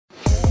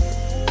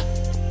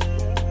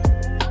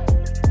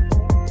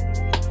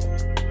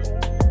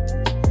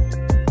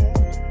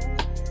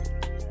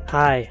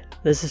Hi,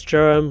 this is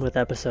Jerome with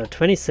episode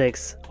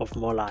 26 of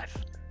More Life.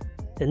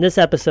 In this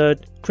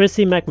episode,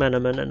 Krissie,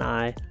 McMenamin and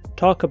I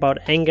talk about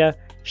anger,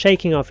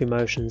 shaking off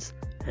emotions,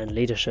 and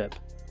leadership.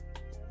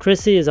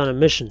 Krissie is on a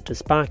mission to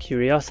spark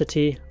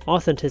curiosity,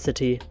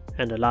 authenticity,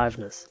 and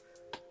aliveness.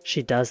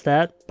 She does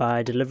that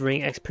by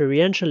delivering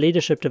experiential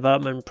leadership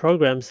development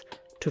programs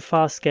to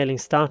fast-scaling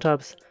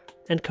startups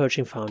and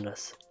coaching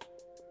founders.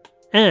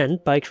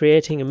 And by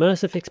creating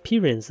immersive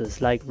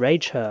experiences like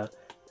Rage Her,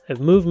 a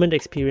movement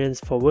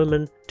experience for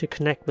women to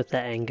connect with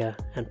their anger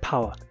and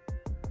power.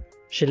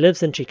 She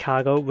lives in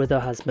Chicago with her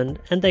husband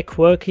and their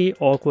quirky,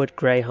 awkward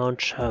greyhound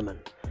Sherman,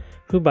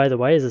 who by the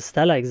way is a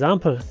stellar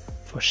example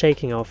for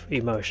shaking off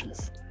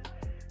emotions.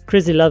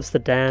 Krissie loves the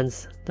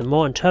dance, the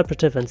more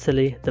interpretive and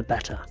silly, the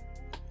better.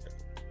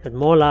 At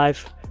More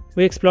Life,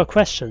 we explore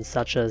questions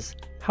such as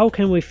how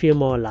can we feel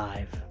more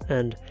alive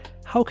and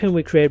how can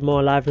we create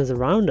more aliveness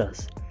around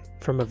us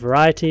from a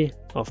variety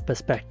of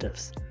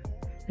perspectives.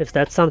 If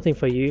that's something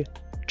for you,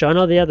 join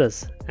all the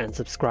others and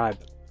subscribe.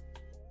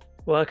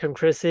 Welcome,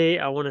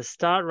 Krissie. I want to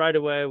start right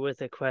away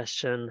with a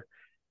question.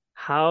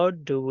 How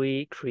do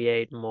we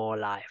create more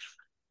life?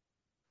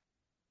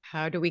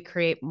 How do we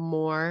create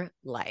more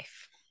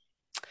life?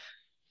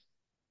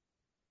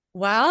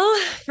 Well,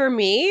 for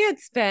me,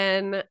 it's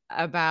been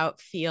about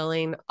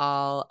feeling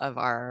all of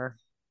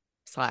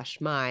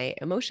my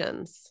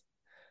emotions.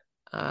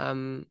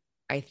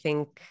 I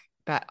think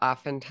that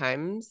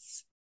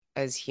oftentimes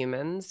as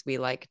humans, we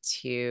like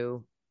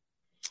to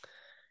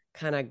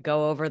kind of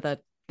go over the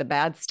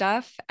bad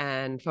stuff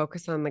and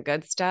focus on the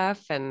good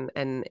stuff. And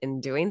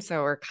in doing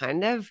so, we're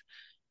kind of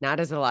not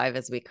as alive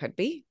as we could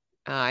be.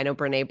 I know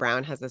Brene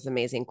Brown has this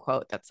amazing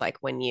quote that's like,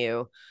 when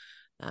you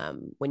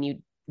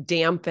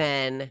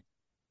dampen,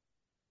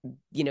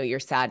 your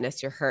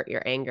sadness, your hurt,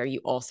 your anger,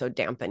 you also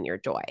dampen your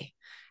joy.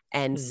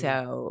 And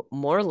so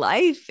more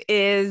life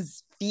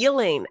is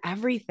feeling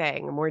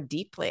everything more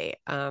deeply,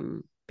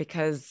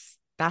 because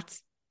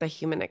that's the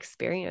human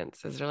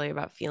experience, is really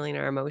about feeling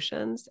our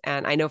emotions.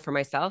 And I know for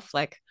myself,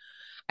 like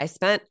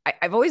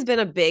I've always been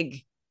a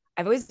big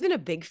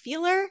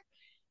feeler.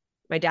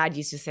 My dad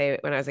used to say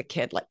when I was a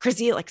kid, like,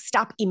 Krissie, like,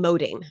 stop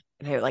emoting.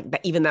 And I like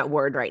that, even that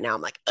word right now,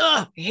 I'm like,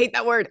 ugh, I hate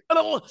that word.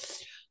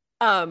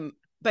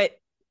 But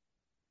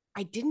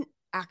I didn't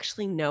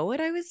actually know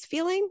what I was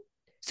feeling.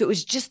 So it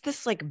was just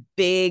this like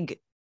big,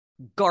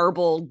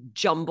 garbled,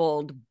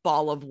 jumbled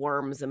ball of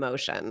worms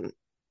emotion.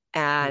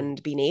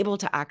 And being able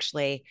to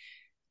actually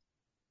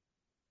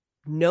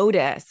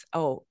notice,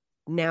 oh,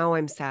 now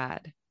I'm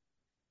sad.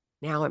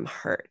 Now I'm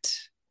hurt.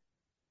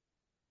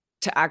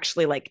 To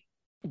actually like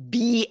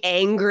be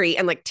angry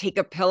and like take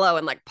a pillow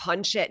and like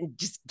punch it and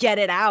just get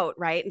it out,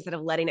 right? Instead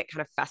of letting it kind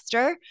of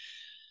fester.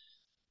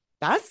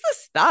 That's the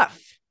stuff.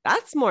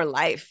 That's more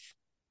life.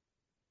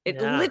 It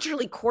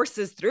literally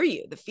courses through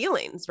you, the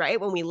feelings,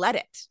 right? When we let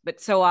it. But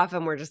so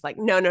often we're just like,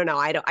 no,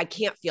 I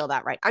can't feel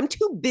that right. I'm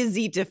too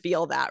busy to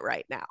feel that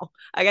right now.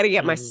 I got to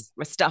get my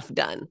stuff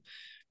done,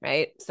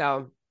 right?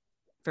 So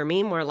for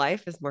me, more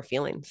life is more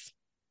feelings.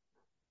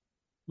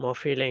 More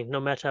feeling, no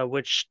matter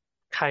which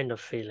kind of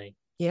feeling.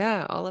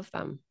 Yeah, all of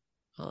them.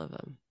 All of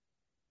them.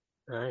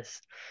 Nice.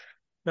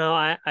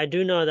 Now, I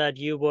do know that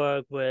you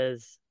work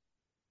with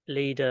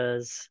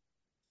leaders,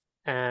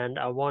 and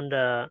I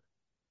wonder,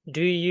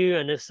 do you,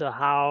 and if so,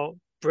 how,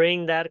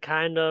 bring that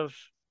kind of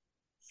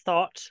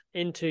thought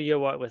into your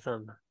work with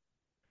them?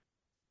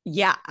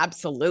 Yeah,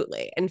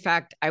 absolutely. In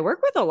fact, I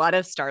work with a lot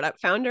of startup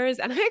founders,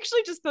 and I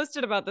actually just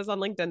posted about this on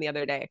LinkedIn the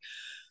other day.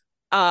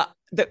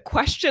 The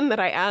question that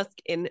I ask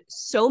in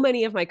so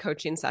many of my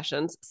coaching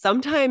sessions,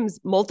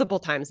 sometimes multiple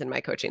times in my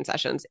coaching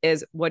sessions,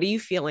 is what are you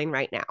feeling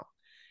right now?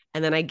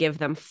 And then I give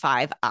them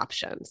 5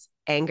 options: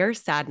 anger,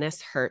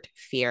 sadness, hurt,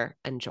 fear,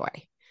 and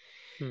joy.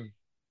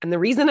 And the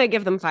reason I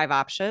give them 5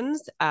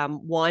 options,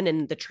 one,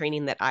 in the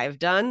training that I've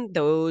done,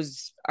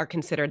 those are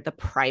considered the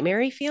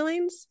primary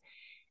feelings.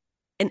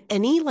 And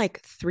any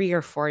like 3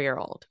 or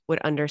 4-year-old would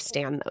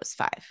understand those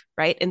 5,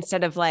 right?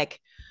 Instead of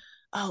like,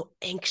 oh,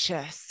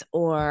 anxious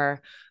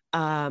or,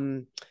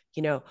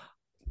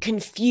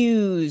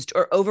 confused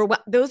or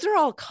overwhelmed. Those are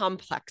all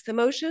complex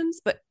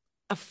emotions, but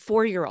a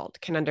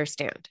 4-year-old can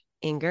understand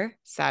anger,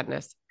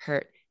 sadness,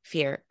 hurt,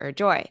 fear, or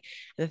joy.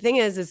 And the thing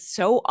is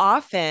so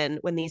often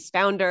when these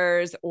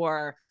founders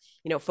or,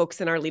 folks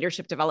in our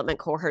leadership development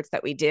cohorts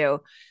that we do,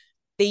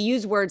 they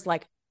use words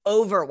like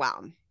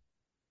overwhelm.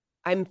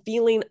 I'm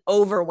feeling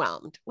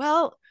overwhelmed.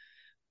 Well,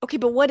 okay,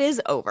 but what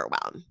is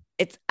overwhelm?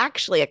 It's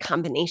actually a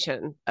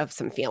combination of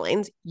some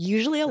feelings,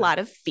 usually a lot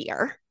of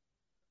fear,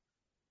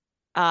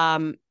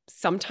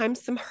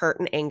 sometimes some hurt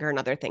and anger and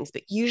other things,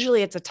 but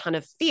usually it's a ton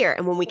of fear.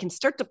 And when we can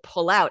start to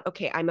pull out,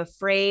 okay, I'm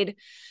afraid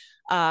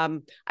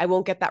I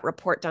won't get that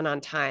report done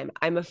on time.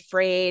 I'm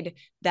afraid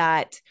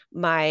that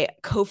my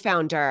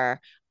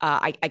co-founder,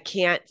 I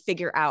can't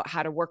figure out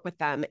how to work with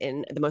them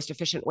in the most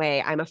efficient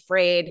way. I'm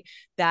afraid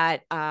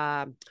that,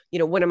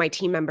 one of my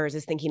team members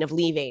is thinking of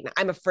leaving.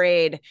 I'm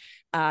afraid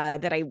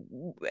that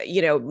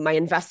my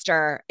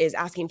investor is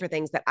asking for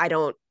things that I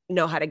don't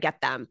know how to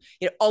get them.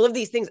 All of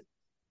these things.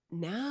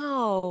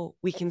 now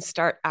we can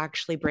start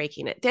actually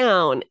breaking it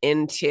down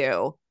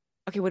into,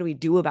 okay, what do we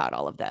do about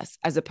all of this?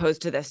 As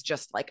opposed to this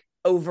just like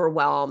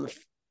overwhelm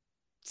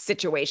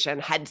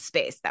situation,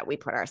 headspace that we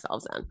put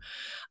ourselves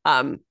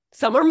in.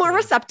 Some are more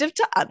receptive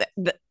to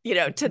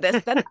to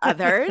this than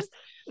others.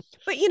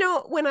 But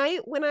when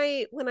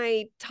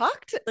I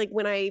talk to, like,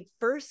 when I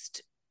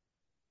first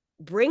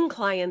bring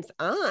clients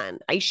on,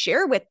 I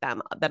share with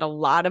them that a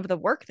lot of the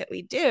work that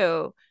we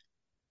do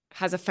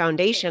has a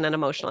foundation in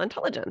emotional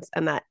intelligence,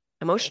 and that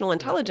emotional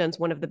intelligence,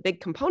 one of the big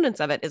components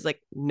of it is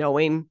like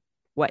knowing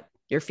what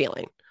you're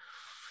feeling.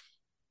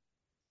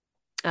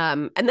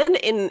 And then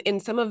in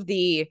some of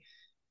the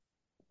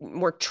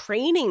more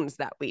trainings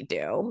that we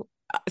do,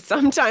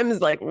 sometimes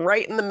like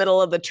right in the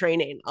middle of the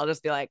training, I'll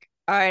just be like,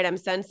 all right, I'm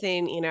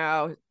sensing,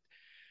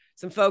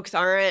 some folks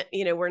aren't,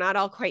 we're not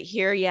all quite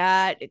here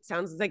yet. It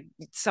sounds like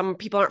some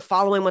people aren't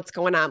following what's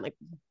going on. Like,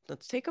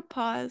 let's take a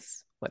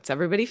pause. What's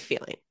everybody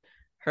feeling?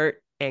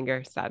 Hurt,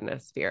 anger,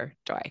 sadness, fear,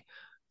 joy.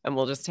 And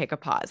we'll just take a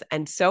pause.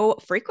 And so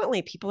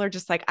frequently people are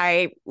just like,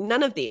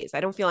 none of these.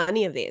 I don't feel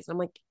any of these. I'm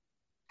like,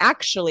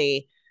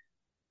 actually,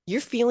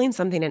 you're feeling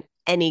something in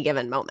any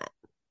given moment.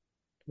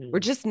 We're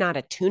just not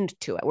attuned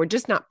to it. We're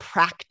just not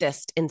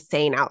practiced in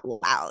saying out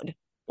loud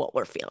what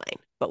we're feeling,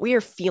 but we are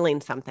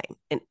feeling something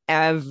in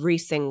every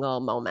single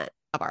moment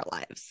of our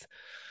lives.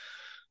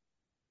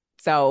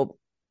 So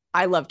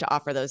I love to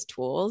offer those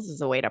tools as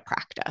a way to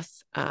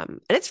practice. And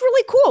it's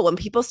really cool when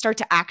people start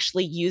to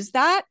actually use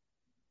that,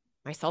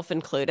 myself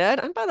included.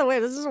 And by the way,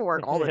 this doesn't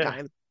work all the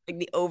time. Like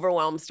the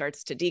overwhelm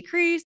starts to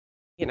decrease,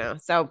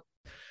 so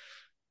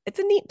it's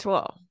a neat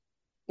tool.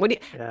 What do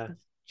you,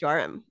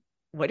 Joram,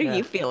 what are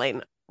you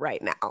feeling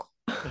right now?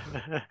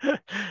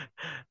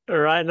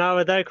 Right now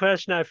with that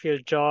question, I feel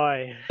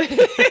joy.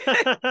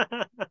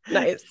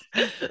 Nice.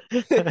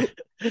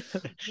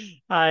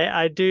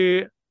 I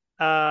do.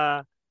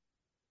 I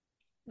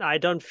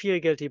don't feel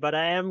guilty, but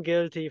I am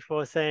guilty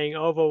for saying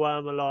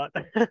overwhelm a lot.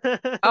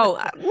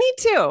 Oh, me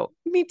too.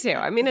 Me too.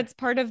 I mean, it's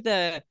part of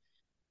the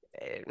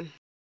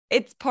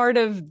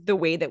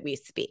way that we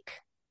speak.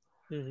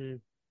 Mm-hmm.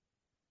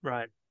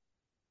 Right.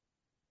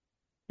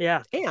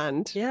 Yeah.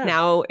 And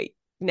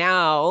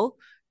now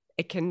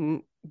it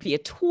can be a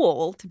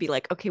tool to be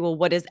like, okay, well,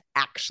 what is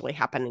actually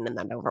happening in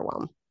that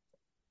overwhelm?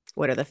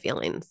 What are the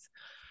feelings?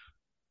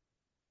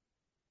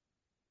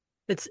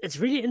 It's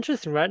really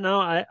interesting right now.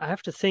 I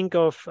have to think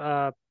of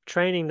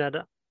training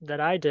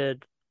that I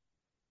did,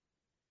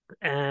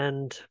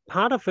 and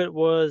part of it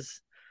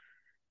was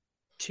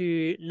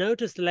to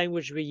notice the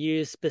language we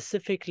use,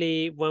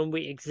 specifically when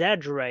we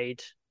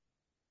exaggerate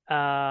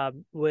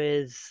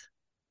with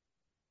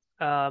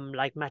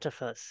like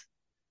metaphors.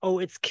 Oh,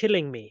 it's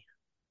killing me.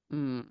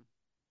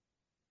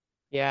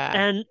 Yeah.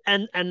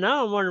 And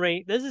now I'm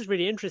wondering, this is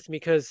really interesting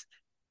because,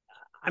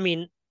 I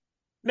mean,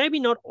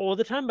 maybe not all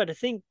the time, but I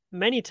think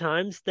many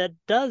times that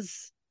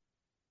does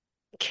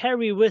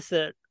carry with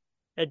it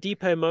a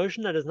deeper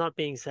emotion that is not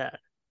being said.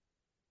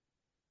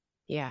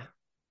 Yeah.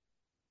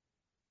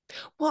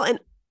 Well,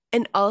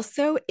 and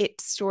also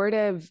it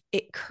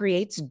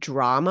creates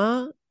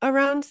drama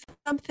around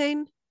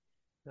something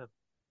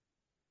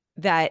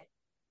that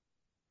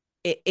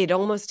it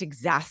almost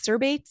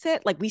exacerbates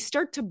it. Like we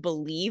start to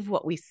believe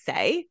what we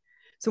say.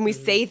 So when we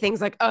say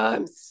things like, oh,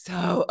 I'm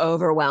so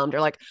overwhelmed,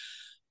 or like,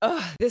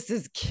 oh, this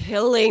is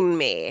killing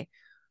me,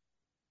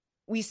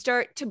 we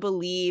start to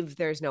believe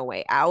there's no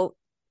way out.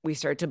 We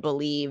start to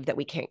believe that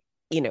we can't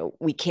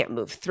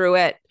move through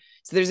it.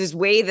 So there's this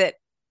way that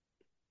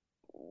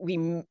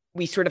we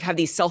sort of have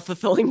these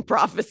self-fulfilling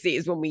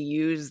prophecies when we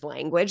use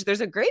language. There's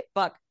a great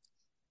book.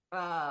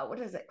 What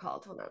is it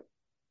called? Hold on.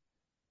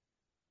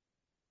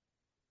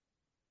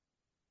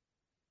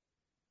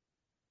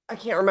 I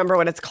can't remember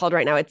what it's called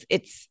right now.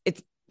 It's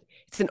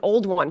an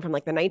old one from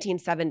like the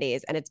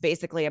 1970s, and it's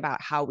basically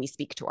about how we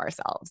speak to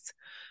ourselves.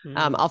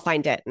 I'll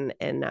find it and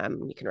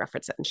you can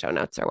reference it in show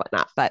notes or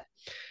whatnot. But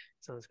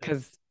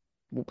because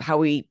how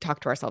we talk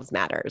to ourselves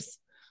matters.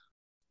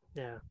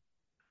 Yeah.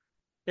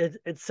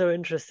 It's so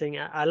interesting.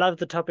 I love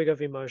the topic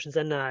of emotions,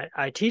 and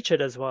I teach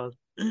it as well.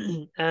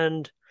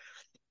 And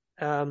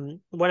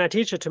when I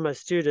teach it to my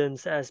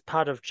students as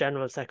part of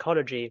general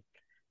psychology,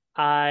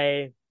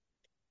 I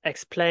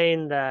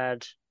explain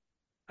that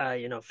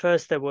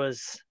first there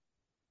was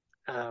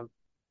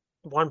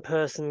one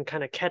person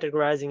kind of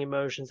categorizing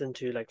emotions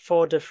into like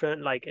four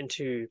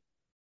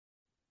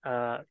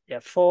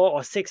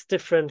or six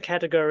different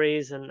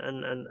categories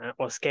and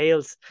or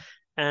scales,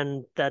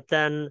 and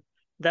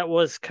that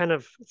was kind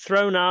of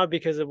thrown out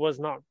because it was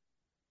not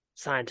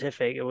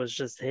scientific. It was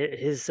just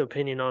his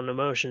opinion on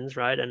emotions,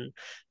 right? And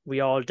we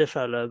all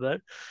differ a little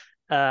bit,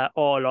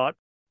 or a lot.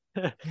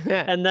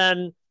 And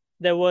then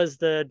there was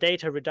the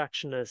data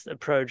reductionist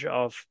approach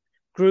of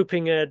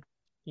grouping it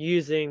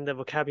using the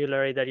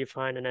vocabulary that you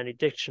find in any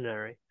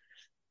dictionary.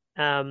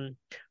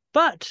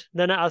 But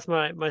then I asked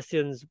my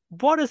students,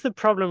 what is the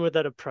problem with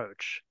that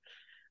approach?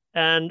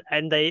 And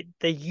they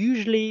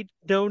usually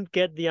don't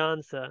get the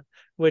answer,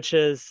 which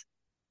is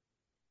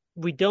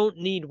we don't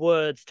need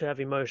words to have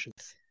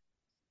emotions.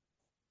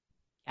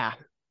 Yeah.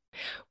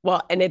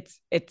 Well, and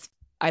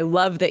I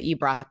love that you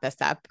brought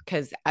this up,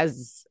 because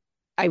as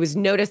I was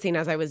noticing,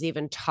 as I was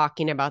even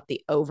talking about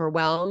the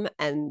overwhelm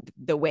and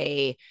the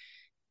way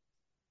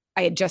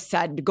I had just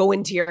said, go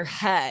into your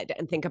head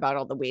and think about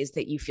all the ways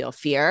that you feel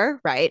fear,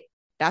 right?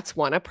 That's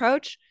one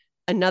approach.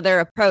 Another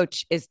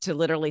approach is to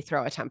literally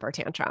throw a temper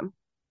tantrum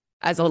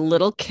as a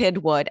little kid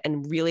would,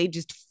 and really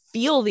just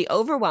feel the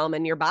overwhelm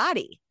in your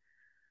body,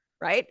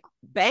 right?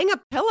 Bang a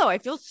pillow. I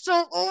feel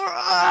so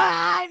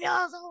overwhelmed.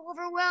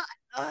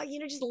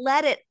 Just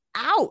let it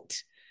out.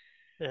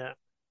 Yeah.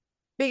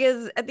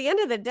 Because at the end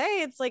of the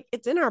day, it's like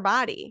it's in our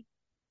body.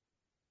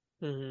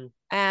 Mm-hmm.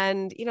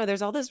 And,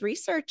 there's all this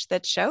research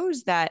that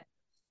shows that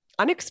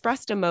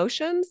unexpressed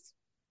emotions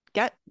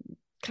get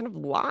kind of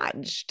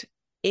lodged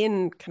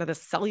in kind of the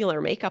cellular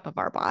makeup of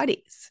our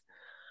bodies.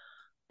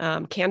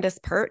 Candace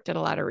Pert did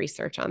a lot of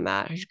research on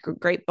that.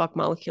 Great book,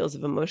 Molecules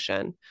of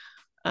Emotion.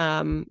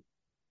 There's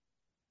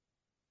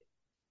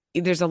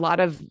a lot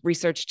of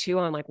research too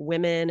on like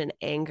women and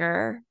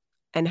anger,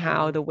 and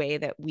how the way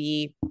that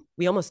we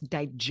almost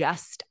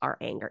digest our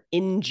anger,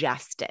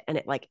 ingest it, and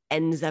it like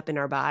ends up in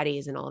our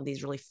bodies and all of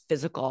these really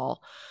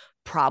physical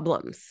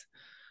problems.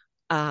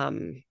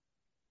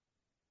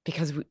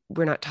 Because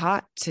we're not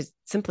taught to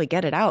simply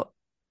get it out,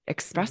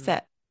 express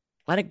it,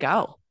 let it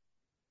go.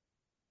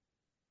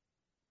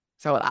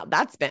 So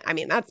that's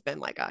been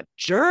like a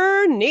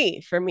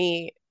journey for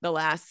me the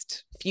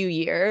last few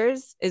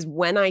years, is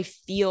when I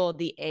feel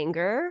the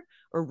anger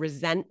or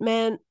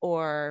resentment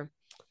or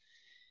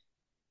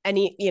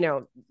any,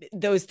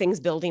 those things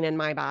building in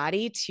my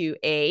body, to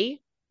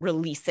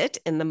release it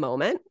in the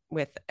moment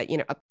with,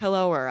 a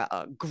pillow or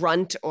a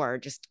grunt, or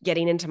just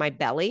getting into my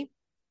belly.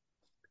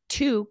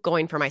 Two,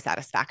 going for my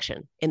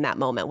satisfaction in that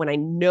moment. When I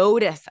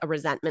notice a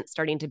resentment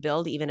starting to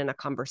build, even in a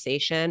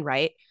conversation,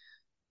 right?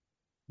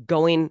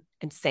 Going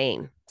and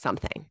saying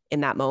something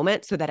in that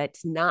moment, so that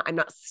I'm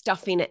not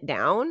stuffing it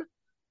down.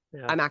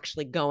 Yeah. I'm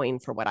actually going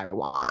for what I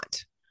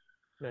want.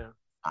 Yeah.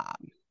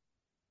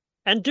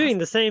 And doing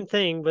the same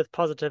thing with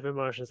positive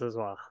emotions as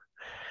well.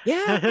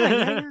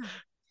 Yeah.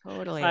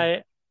 Totally.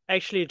 I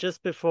actually,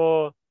 just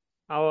before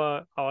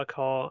our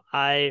call,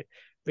 I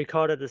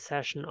recorded a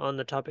session on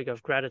the topic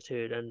of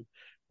gratitude, and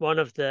one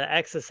of the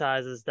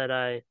exercises that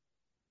I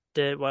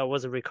did, well, it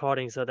was a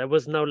recording, so there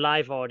was no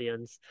live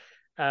audience,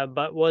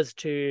 but was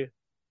to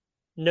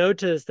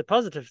notice the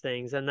positive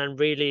things and then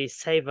really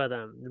savor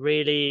them,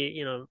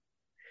 really,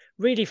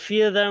 really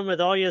feel them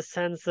with all your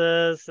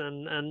senses,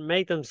 and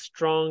make them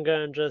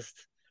stronger, and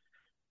just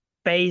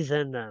bathe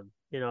in them.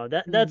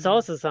 That's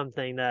also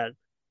something that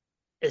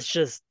is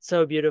just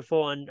so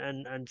beautiful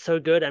and so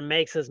good, and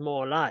makes us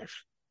more alive.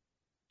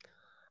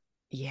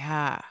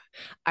 Yeah.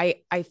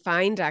 I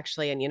find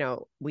actually, and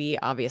we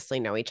obviously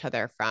know each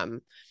other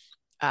from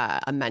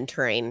a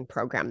mentoring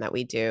program that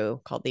we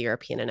do called the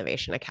European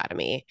Innovation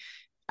Academy,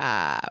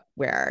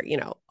 where,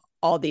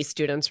 all these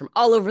students from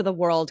all over the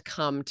world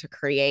come to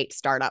create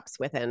startups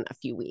within a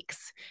few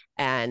weeks.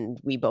 And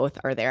we both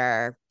are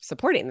there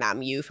supporting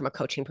them, you from a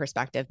coaching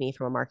perspective, me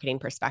from a marketing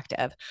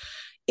perspective.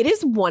 It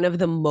is one of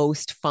the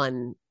most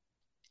fun,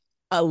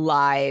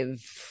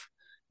 alive,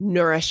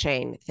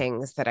 nourishing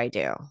things that I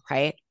do,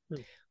 right?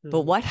 Mm-hmm.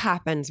 But what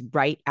happens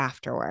right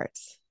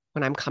afterwards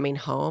when I'm coming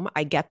home,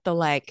 I get the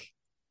like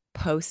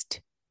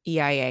post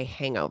EIA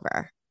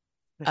hangover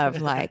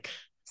of like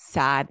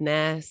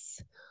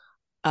sadness,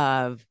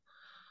 of,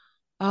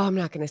 oh, I'm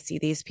not going to see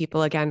these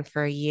people again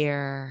for a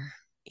year.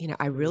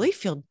 I really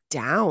feel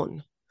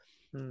down.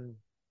 And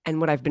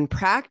what I've been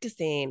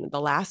practicing the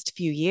last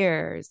few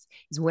years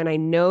is, when I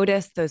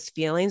notice those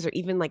feelings, or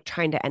even like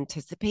trying to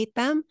anticipate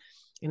them,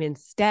 and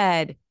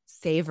instead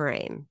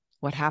savoring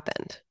what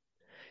happened.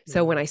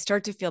 So when I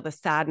start to feel the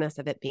sadness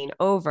of it being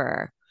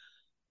over,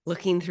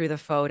 looking through the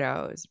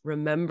photos,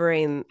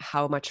 remembering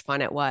how much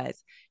fun it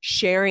was,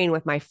 sharing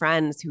with my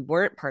friends who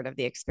weren't part of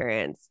the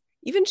experience,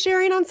 even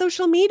sharing on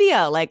social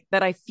media, like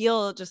that I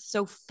feel just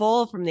so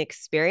full from the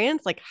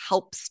experience, like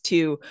helps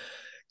to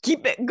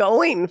keep it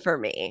going for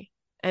me.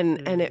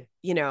 And it,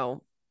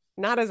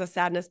 not as a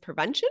sadness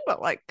prevention,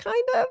 but like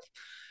kind of,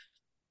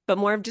 but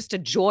more of just a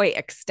joy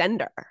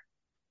extender.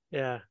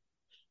 Yeah.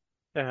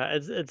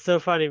 It's so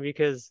funny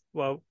because,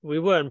 well, we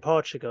were in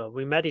Portugal.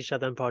 We met each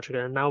other in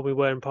Portugal, and now we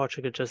were in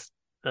Portugal just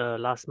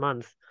last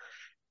month.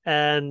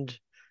 And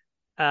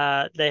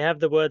they have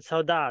the word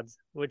saudades,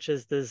 which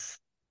is this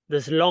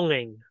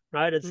longing,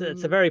 right? It's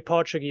a very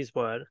Portuguese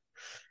word.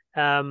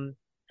 And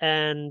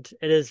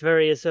it is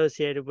very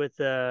associated with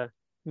the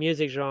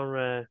music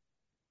genre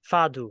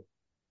fado,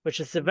 which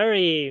is a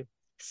very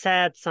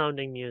sad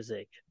sounding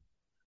music.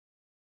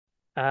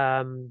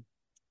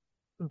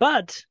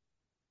 But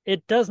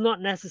it does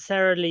not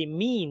necessarily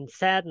mean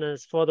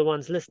sadness for the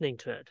ones listening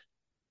to it.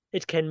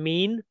 It can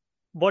mean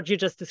what you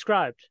just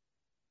described.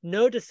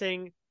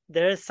 Noticing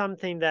there is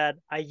something that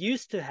I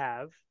used to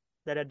have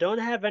that I don't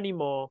have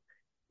anymore,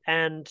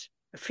 and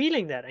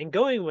feeling that and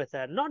going with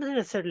that, not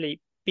necessarily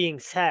being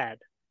sad,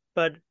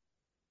 but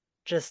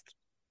just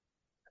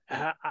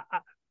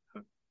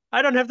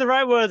I don't have the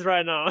right words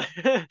right now.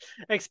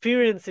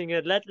 Experiencing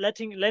it,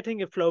 letting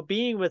it flow,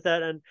 being with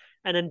that, and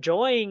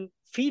enjoying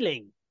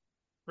feeling,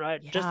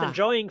 right? Just Yeah.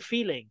 enjoying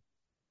feeling.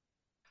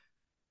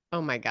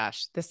 Oh my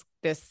gosh.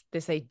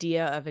 This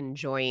idea of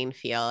enjoying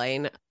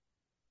feeling.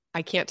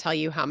 I can't tell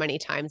you how many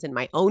times in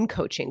my own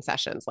coaching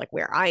sessions, like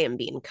where I am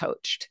being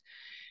coached,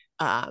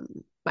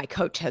 my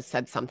coach has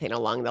said something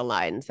along the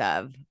lines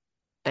of,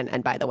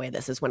 and by the way,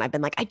 this is when I've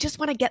been like, I just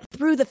want to get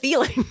through the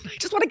feeling. I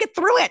just want to get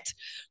through it,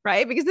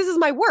 right? Because this is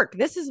my work.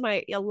 This is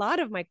a lot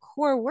of my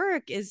core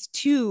work is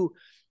to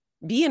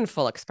be in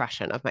full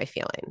expression of my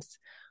feelings,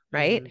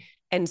 right? Mm-hmm.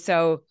 And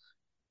so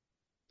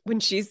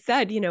when she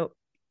said,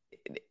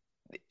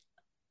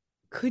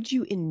 could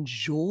you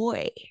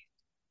enjoy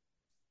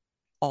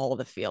all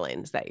the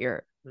feelings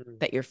Mm-hmm.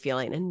 that you're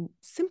feeling and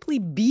simply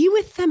be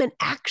with them and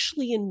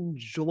actually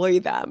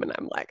enjoy them? And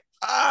I'm like,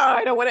 oh,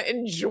 I don't want to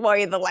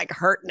enjoy the like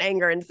hurt and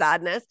anger and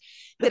sadness.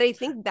 But I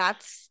think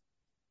that's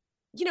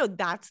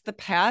the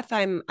path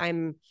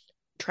I'm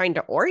trying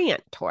to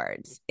orient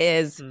towards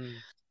is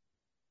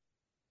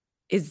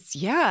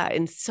yeah,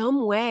 in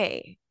some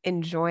way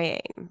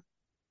enjoying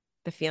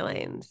the Mm-hmm.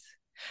 feelings.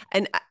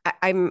 And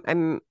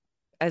I'm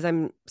as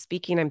I'm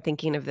speaking, I'm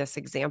thinking of this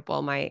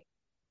example.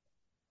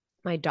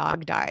 My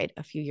dog died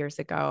a few years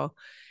ago.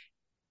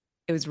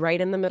 It was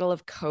right in the middle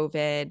of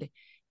COVID.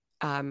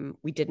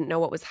 We didn't know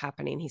what was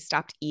happening. He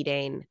stopped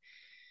eating.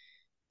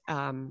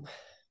 Um,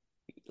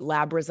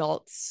 Lab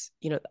results,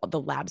 the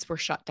labs were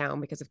shut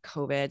down because of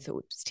COVID. So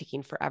it was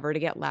taking forever to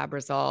get lab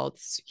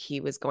results. He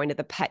was going to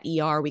the pet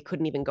ER. We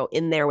couldn't even go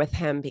in there with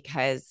him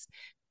because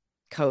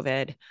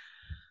COVID.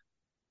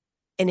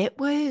 And it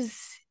was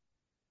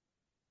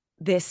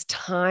this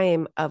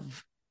time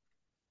of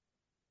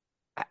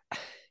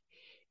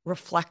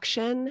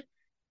reflection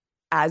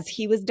as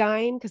he was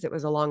dying, because it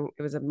was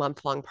a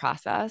month-long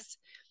process.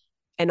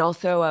 And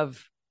also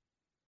of,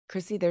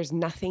 Krissie, there's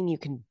nothing you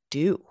can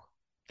do.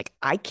 Like,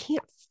 I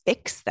can't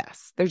fix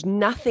this. There's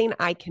nothing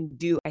I can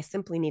do. I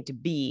simply need to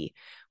be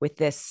with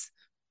this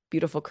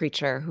beautiful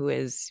creature who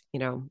is,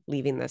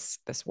 leaving this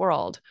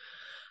world.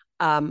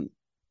 And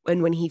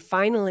when he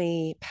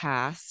finally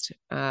passed,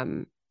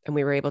 and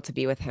we were able to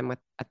be with him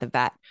at the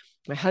vet,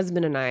 my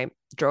husband and I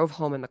drove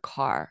home in the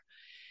car.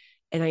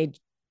 And I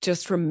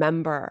just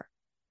remember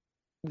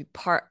we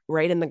parked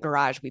right in the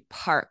garage. We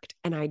parked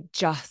and I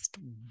just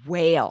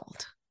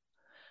wailed.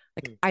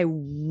 Like, I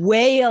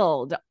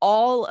wailed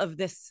all of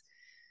this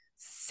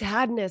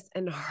sadness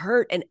and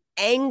hurt and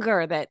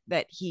anger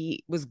that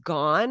he was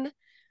gone.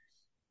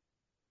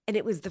 And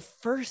it was the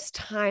first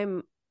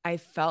time I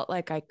felt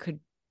like I could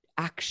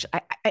actually,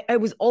 I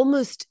was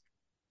almost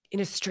in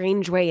a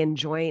strange way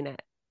enjoying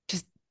it,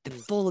 just the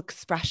full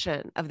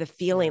expression of the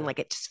feeling. Yeah. Like,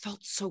 it just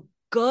felt so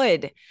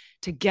good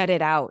to get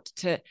it out,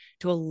 to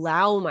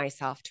allow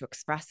myself to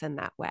express in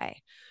that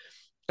way.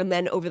 And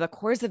then over the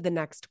course of the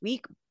next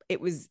week,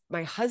 it was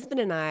my husband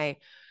and I,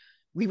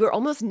 we were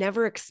almost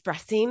never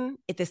expressing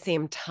at the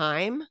same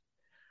time,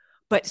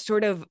 but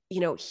sort of,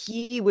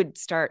 he would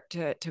start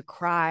to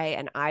cry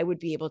and I would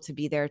be able to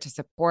be there to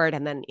support.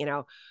 And then,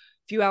 a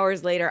few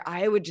hours later,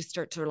 I would just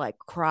start to like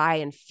cry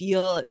and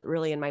feel it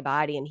really in my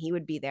body, and he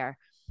would be there.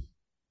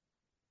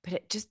 But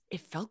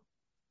it felt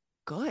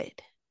good.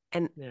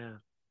 And Yeah.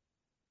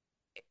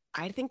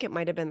 I think it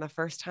might have been the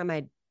first time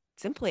I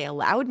simply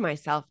allowed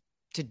myself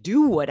to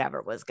do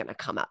whatever was going to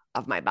come up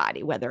of my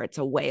body, whether it's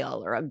a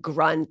wail or a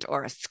grunt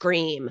or a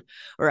scream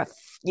or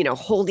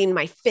holding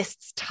my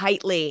fists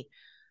tightly.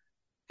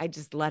 I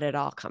just let it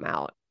all come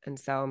out. And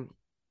so,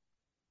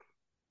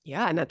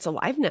 yeah, and that's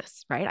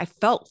aliveness, right? I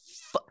felt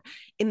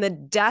in the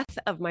death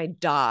of my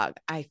dog,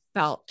 I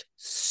felt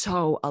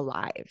so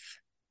alive.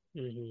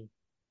 Mm-hmm.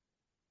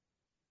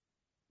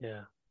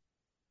 Yeah.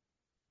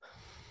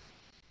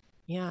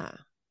 Yeah.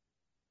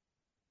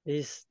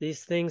 These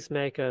things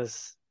make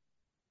us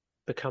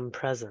become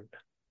present.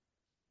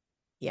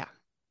 Yeah.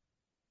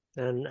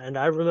 And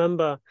I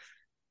remember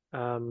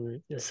a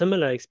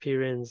similar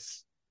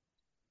experience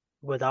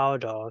with our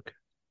dog.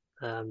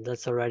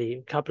 That's already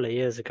a couple of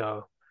years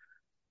ago.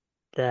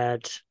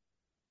 That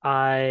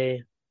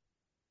I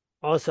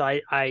also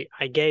I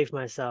gave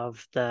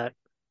myself that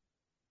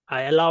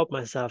I allowed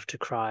myself to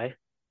cry,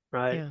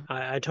 right? Yeah.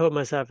 I told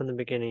myself in the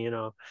beginning,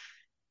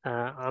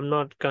 I'm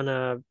not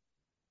gonna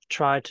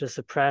try to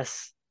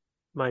suppress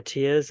my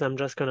tears. I'm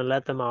just gonna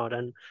let them out,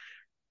 and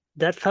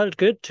that felt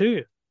good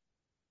too.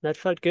 That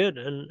felt good,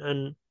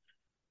 and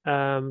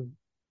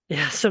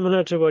yeah,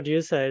 similar to what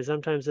you say.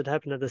 Sometimes it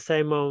happened at the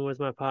same moment with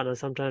my partner,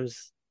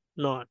 sometimes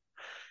not.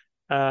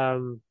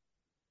 Um,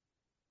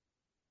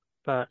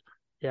 but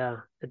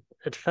yeah,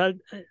 it felt.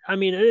 I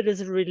mean, it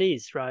is a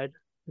release, right?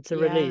 It's a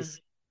Yeah. release.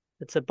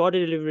 It's a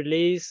bodily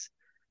release.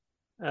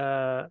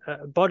 A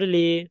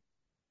bodily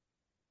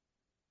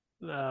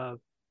uh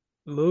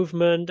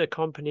movement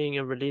accompanying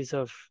a release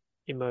of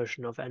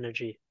emotion, of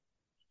energy.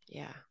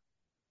 Yeah.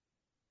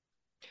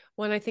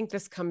 Well, and I think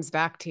this comes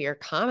back to your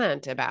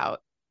comment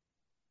about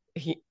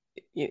he,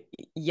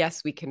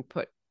 yes, we can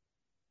put,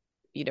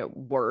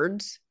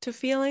 words to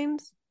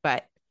feelings,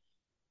 but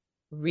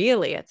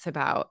really it's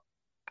about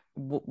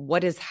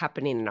what is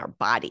happening in our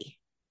body.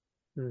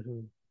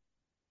 Mm-hmm.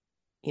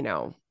 You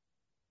know,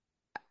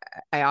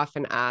 I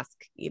often ask,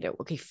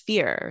 okay,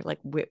 fear, like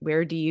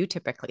where do you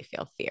typically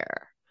feel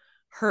fear?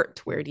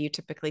 Hurt, where do you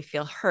typically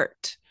feel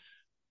hurt?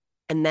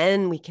 And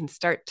then we can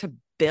start to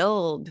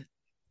build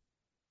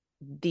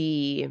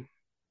the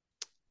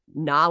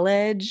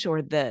knowledge,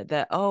 or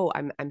the oh,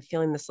 I'm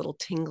feeling this little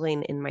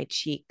tingling in my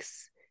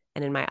cheeks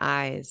and in my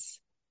eyes.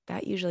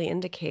 That usually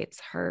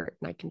indicates hurt,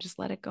 and I can just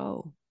let it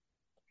go.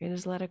 I can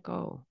just let it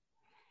go.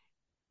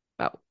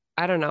 But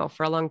I don't know,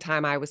 for a long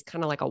time I was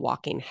kind of like a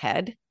walking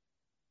head,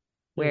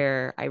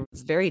 where I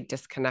was very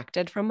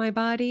disconnected from my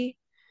body.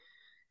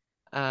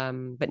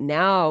 But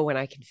now when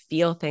I can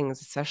feel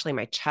things, especially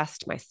my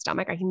chest, my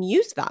stomach, I can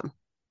use them.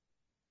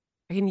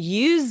 I can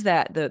use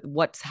the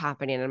what's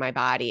happening in my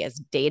body as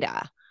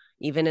data.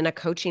 Even in a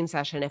coaching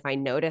session, if I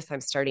notice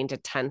I'm starting to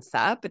tense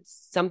up,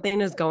 it's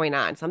something is going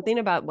on, something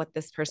about what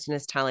this person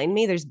is telling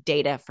me. There's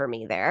data for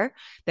me there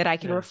that I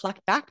can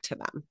reflect back to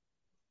them.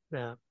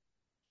 Yeah.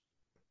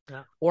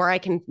 Yeah. Or I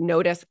can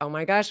notice, oh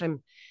my gosh,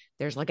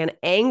 there's like an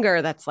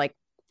anger that's like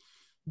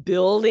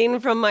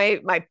building from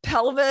my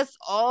pelvis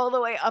all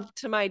the way up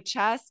to my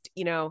chest.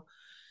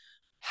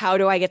 How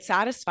do I get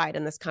satisfied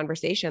in this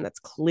conversation that's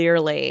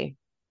clearly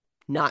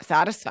not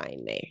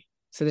satisfying me?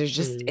 So there's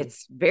just,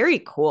 it's very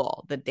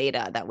cool, the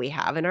data that we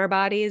have in our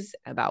bodies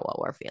about what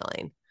we're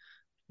feeling.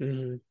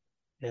 Mm-hmm.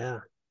 Yeah.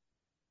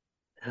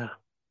 Yeah.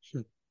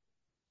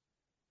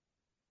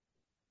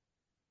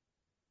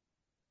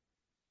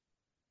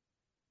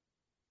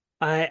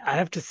 I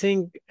have to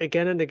think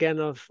again and again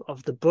of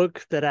the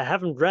book that I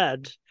haven't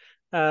read,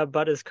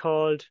 but it's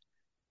called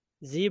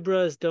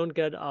Zebras Don't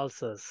Get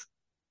Ulcers.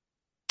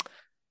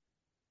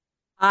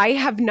 I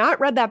have not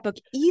read that book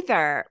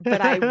either,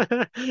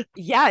 but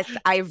yes,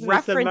 I've It's a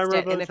referenced it.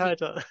 memorable And if you,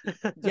 title.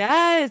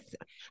 yes,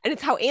 and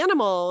it's how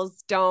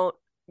animals don't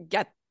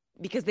get,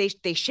 because they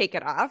shake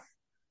it off.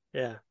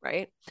 Yeah.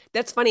 Right.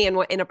 That's funny.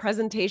 In a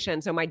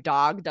presentation, so my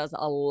dog does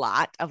a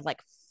lot of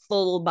like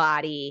full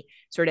body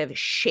sort of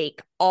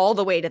shake all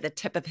the way to the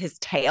tip of his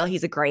tail.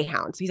 He's a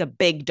greyhound, so he's a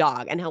big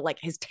dog, and he'll like,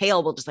 his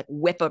tail will just like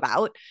whip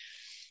about.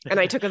 And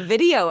I took a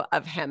video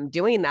of him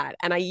doing that,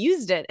 and I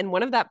used it in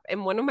one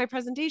of my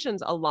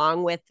presentations,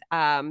 along with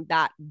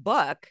that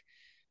book,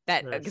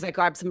 that because I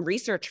grabbed some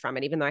research from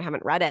it, even though I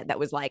haven't read it, that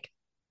was like,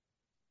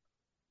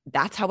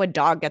 that's how a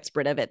dog gets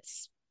rid of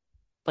its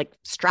like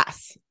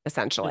stress,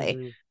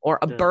 essentially. Or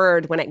a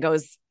bird, when it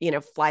goes,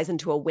 flies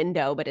into a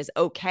window but is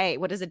okay,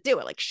 what does it do?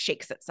 It like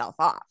shakes itself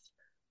off.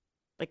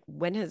 Like,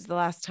 when is the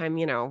last time,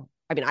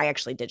 I mean, I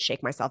actually did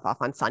shake myself off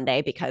on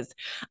Sunday because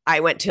I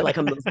went to like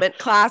a movement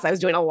class. I was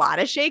doing a lot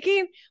of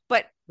shaking,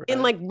 but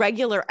in like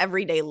regular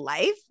everyday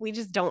life, we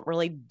just don't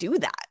really do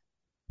that.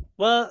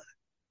 Well,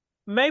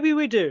 maybe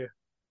we do.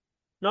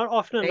 Not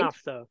often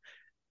enough, though.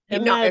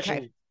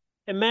 Imagine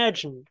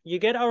you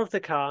get out of the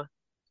car,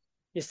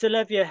 you still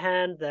have your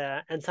hand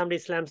there, and somebody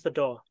slams the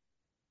door,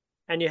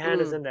 and your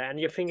hand is in there, and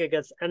your finger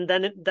gets, and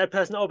then that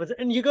person opens,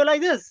 and you go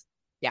like this.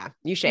 Yeah,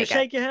 you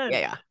shake your hand.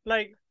 Yeah.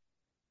 Like,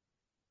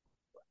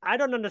 I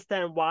don't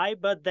understand why,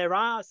 but there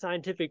are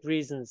scientific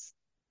reasons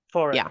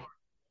for it. Yeah.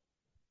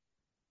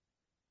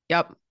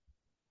 Yep.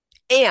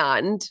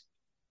 And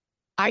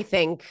I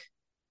think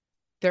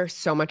there's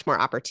so much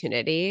more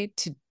opportunity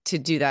to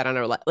do that on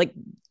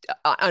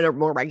a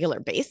more regular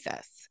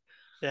basis.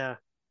 Yeah.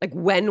 Like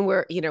when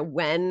we're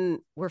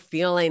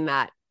feeling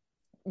that,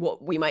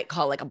 what we might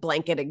call like a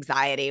blanket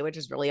anxiety, which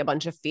is really a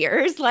bunch of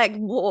fears, like,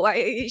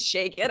 boy,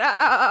 shake it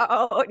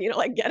out,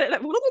 like get it,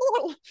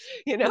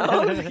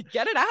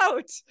 get it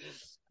out.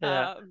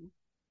 Yeah.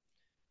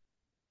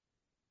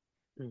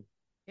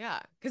 Yeah.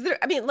 Because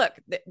look,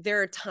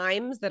 there are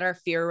times that our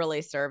fear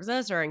really serves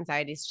us, or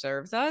anxiety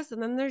serves us.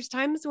 And then there's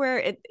times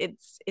where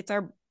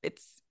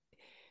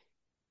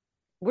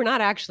we're not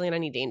actually in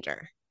any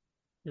danger.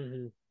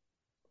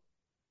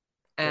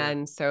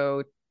 And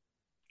so,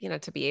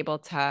 to be able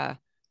to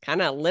kind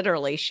of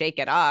literally shake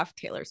it off,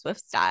 Taylor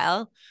Swift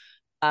style,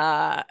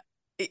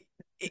 it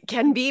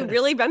can be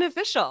really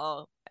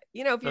beneficial.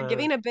 If you're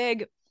giving a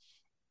big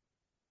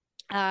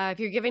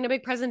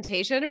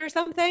presentation or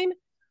something,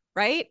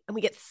 right? And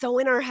we get so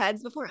in our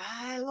heads before,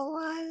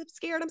 I'm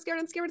scared.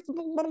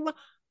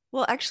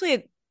 Well,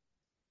 actually,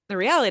 the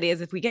reality is,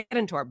 if we get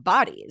into our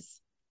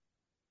bodies,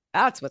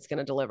 that's what's going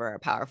to deliver a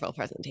powerful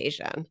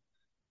presentation.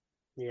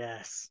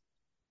 Yes,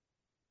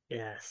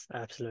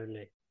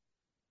 absolutely.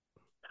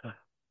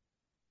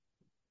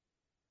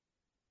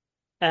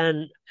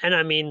 And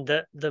I mean,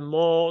 the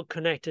more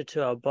connected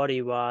to our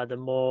body we are, the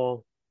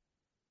more,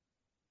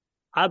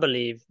 I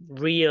believe,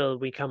 real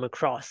we come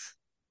across.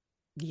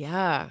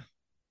 Yeah,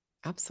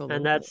 absolutely.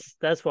 And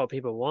that's what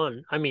people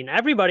want. I mean,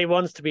 everybody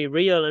wants to be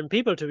real and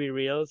people to be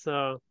real.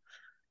 So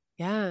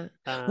yeah.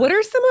 What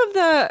are some of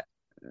the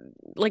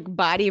like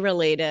body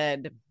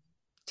related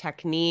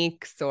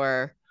techniques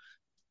or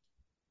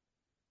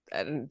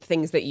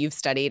things that you've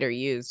studied or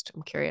used?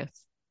 I'm curious.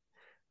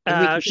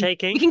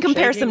 Shaking. We can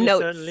compare some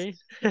notes. Certainly.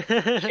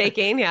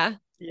 Shaking, yeah.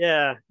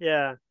 Yeah.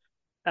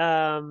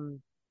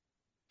 Um,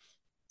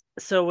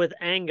 so with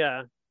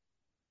anger,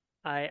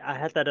 I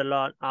had that a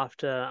lot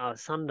after our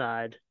son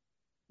died.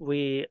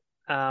 We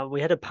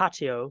had a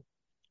patio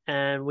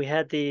and we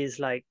had these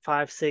like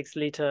 5, 6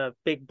 liter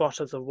big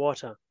bottles of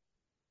water.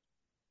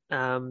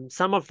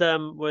 Some of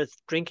them with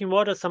drinking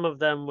water, some of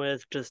them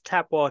with just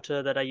tap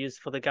water that I use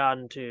for the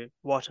garden to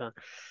water.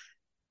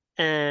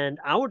 And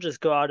I would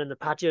just go out in the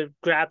patio,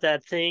 grab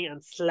that thing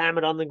and slam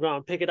it on the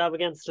ground, pick it up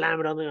again, slam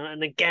it on the ground,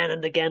 and again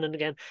and again and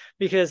again.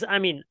 Because I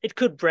mean, it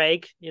could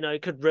break,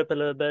 it could rip a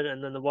little bit,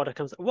 and then the water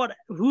comes. What?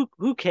 Who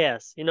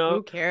cares?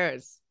 Who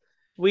cares?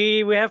 We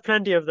have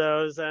plenty of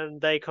those,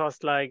 and they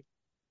cost like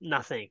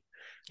nothing.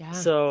 Yeah.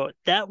 So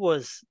that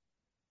was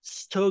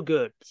so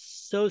good,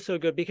 so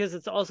good, because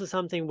it's also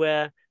something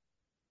where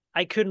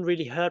I couldn't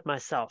really hurt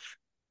myself,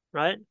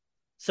 right?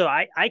 So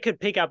I could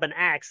pick up an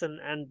axe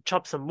and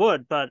chop some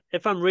wood, but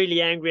if I'm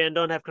really angry and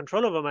don't have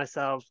control over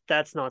myself,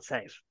 that's not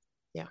safe.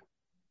 Yeah.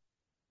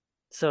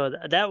 So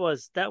that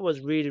was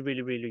really,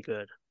 really, really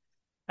good.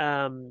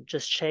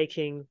 Just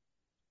shaking.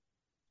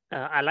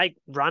 I like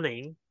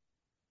running,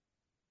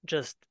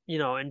 just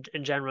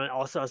in general,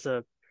 also as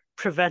a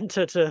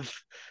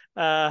preventative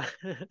uh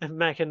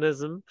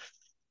mechanism.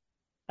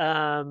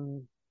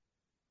 Um,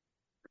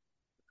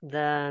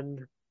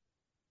 then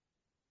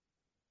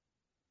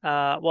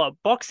well,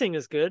 boxing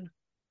is good.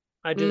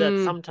 I do that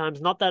Mm.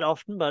 sometimes, not that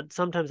often, but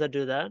sometimes I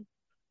do that.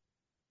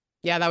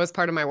 Yeah, that was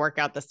part of my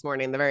workout this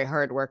morning, the very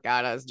hard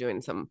workout. I was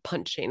doing some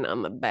punching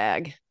on the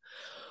bag.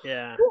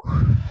 Yeah.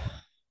 Whew.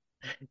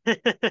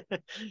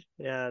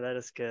 Yeah, that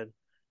is good.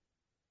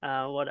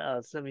 What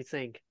else? Let me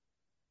think.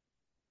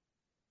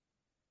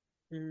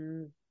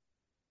 Mm.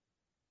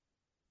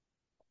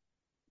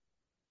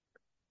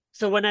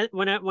 So when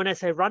I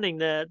say running,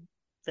 there's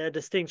a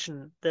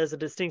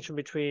distinction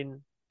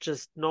between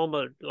just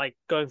normal, like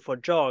going for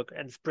a jog,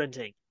 and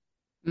sprinting,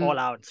 Mm. all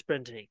out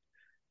sprinting,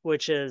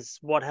 which is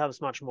what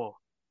helps much more.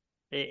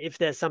 If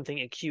there's something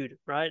acute,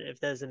 right? If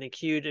there's an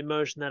acute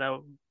emotion that I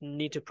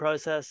need to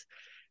process,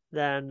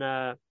 then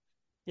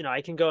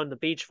I can go on the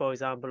beach, for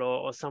example,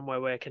 or somewhere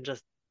where I can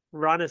just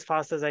run as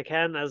fast as I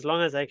can, as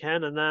long as I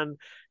can, and then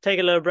take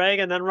a little break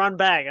and then run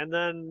back and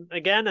then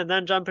again and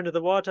then jump into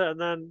the water and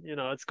then,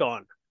 it's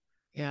gone.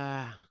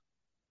 Yeah.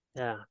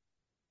 Yeah.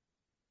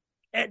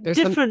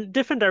 There's some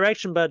Different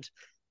direction, but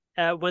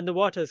when the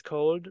water is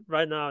cold,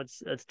 right now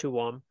it's too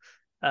warm.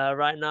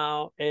 Right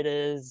now it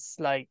is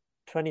like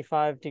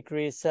 25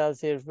 degrees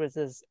Celsius, which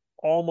is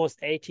almost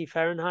 80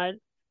 Fahrenheit. Oh,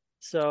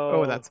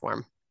 So that's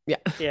warm. Yeah.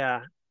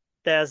 yeah,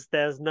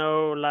 there's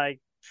no like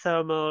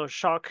thermal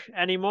shock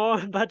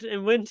anymore. But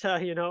in winter,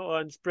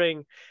 or in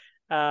spring,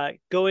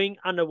 going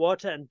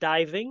underwater and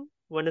diving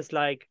when it's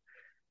like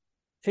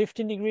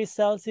 15 degrees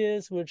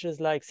Celsius, which is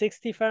like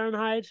 60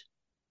 Fahrenheit,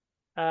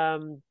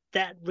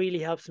 that really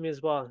helps me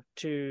as well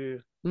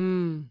to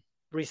Mm.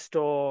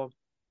 restore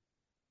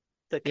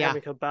the Yeah.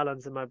 chemical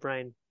balance in my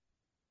brain.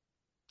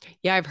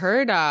 Yeah, I've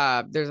heard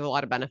there's a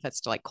lot of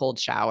benefits to like cold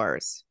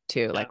showers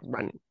too, Yeah. like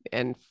run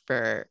and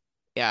for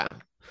yeah.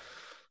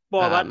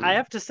 Well, but I Um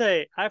have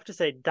to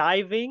say,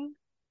 diving,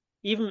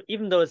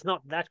 even though it's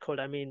not that cold,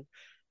 I mean,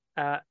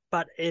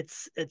 but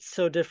it's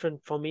so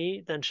different for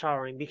me than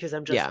showering because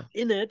I'm just yeah.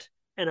 in it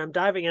and I'm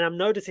diving and I'm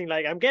noticing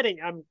like I'm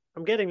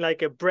getting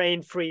like a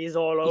brain freeze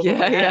all over Yeah,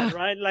 my head, yeah.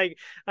 right? Like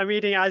I'm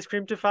eating ice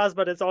cream too fast,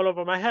 but it's all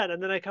over my head,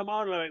 and then I come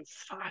out and I'm like,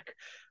 fuck,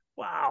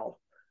 wow,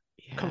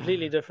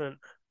 completely Yeah. different.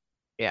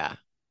 Yeah.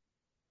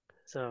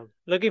 So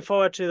looking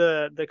forward to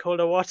the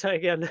colder water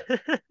again.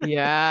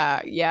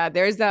 Yeah. Yeah.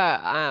 There's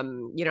I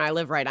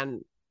live right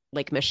on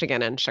Lake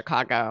Michigan in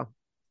Chicago.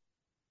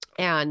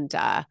 And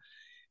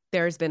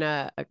there's been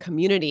a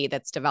community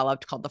that's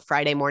developed called the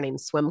Friday Morning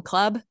Swim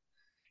Club.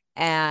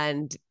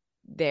 And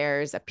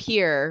there's a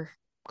pier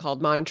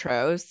called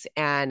Montrose.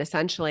 And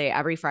essentially,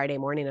 every Friday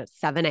morning at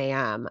 7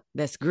 a.m.,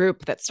 this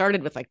group that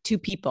started with like two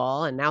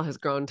people and now has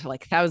grown to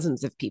like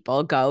thousands of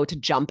people go to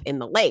jump in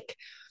the lake.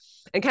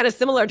 And kind of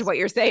similar to Nice. what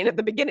you're saying at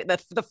the beginning,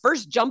 the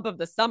first jump of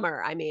the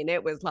summer, I mean,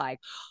 it was like,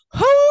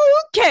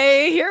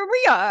 okay, here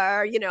we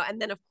are, and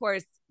then of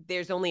course,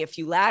 there's only a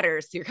few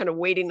ladders. So you're kind of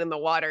waiting in the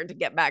water to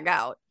get back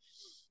out.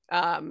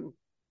 Um,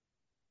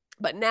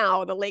 but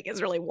now the lake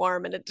is really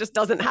warm and it just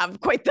doesn't have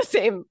quite the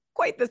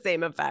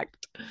same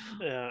effect.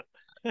 Yeah.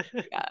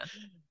 Yeah.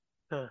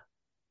 Huh.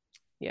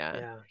 Yeah.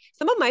 Yeah.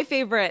 Some of my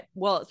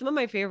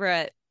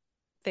favorite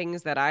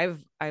things that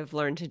I've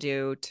learned to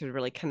do to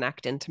really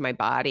connect into my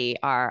body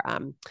are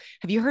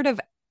have you heard of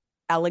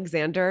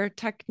Alexander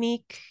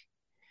technique?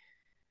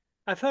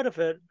 I've heard of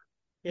it.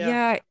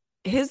 Yeah.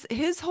 Yeah,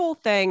 his whole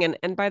thing,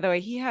 and by the way,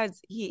 he had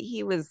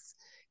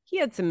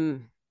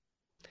some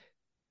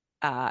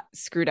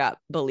screwed up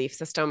belief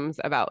systems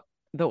about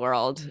the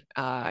world.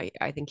 I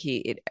think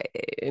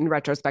in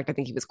retrospect, I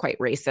think he was quite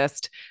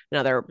racist and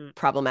other Mm.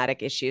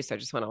 problematic issues. So I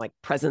just want to like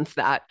presence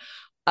that.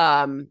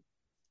 Um,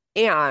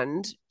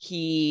 and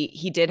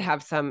he did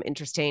have some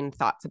interesting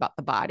thoughts about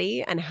the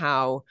body and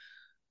how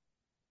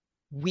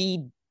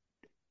we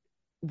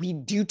we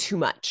do too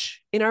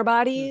much in our Mm.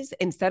 bodies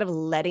instead of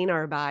letting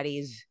our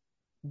bodies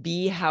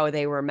be how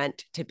they were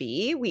meant to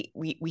be.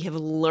 We have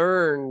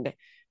learned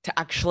to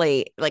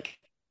actually like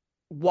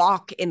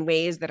walk in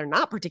ways that are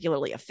not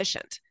particularly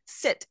efficient,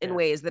 sit in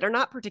ways that are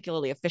not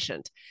particularly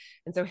efficient.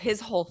 And so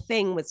his whole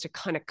thing was to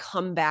kind of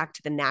come back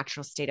to the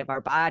natural state of our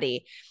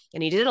body.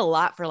 And he did a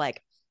lot for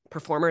like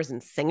performers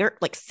and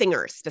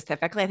singers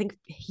specifically. I think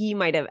he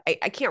might have,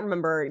 I can't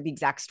remember the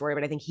exact story,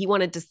 but I think he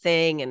wanted to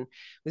sing and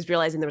was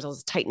realizing there was all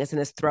this tightness in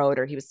his throat,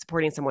 or he was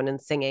supporting someone in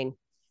singing.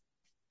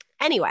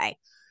 Anyway,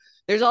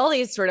 there's all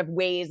these sort of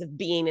ways of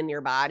being in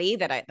your body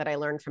that I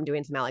learned from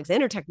doing some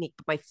Alexander technique.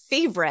 But my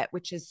favorite,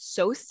 which is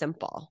so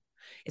simple,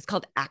 is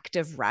called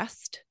active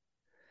rest.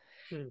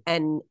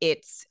 And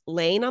it's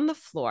laying on the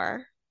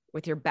floor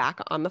with your back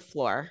on the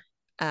floor,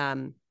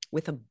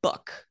 with a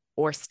book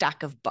or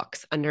stack of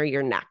books under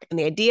your neck. And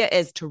the idea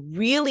is to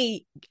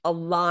really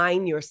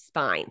align your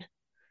spine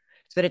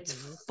so that it's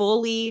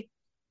fully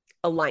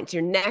aligned. So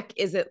your neck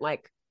isn't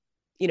like,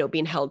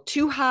 being held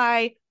too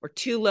high or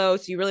too low.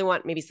 So you really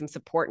want maybe some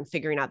support in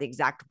figuring out the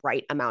exact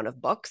right amount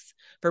of books.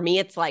 For me,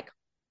 it's like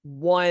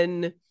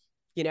one,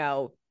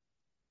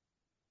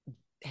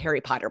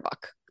 Harry Potter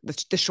book,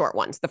 the short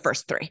ones, the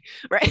first 3,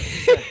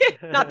 right?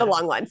 Not the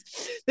long ones,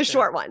 the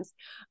short ones.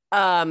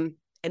 And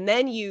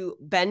then you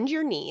bend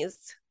your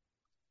knees,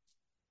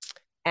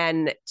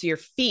 and so your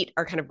feet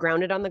are kind of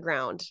grounded on the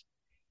ground,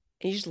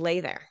 and you just lay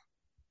there.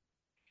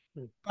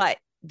 But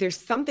there's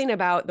something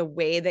about the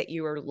way that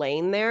you are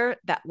laying there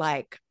that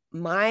like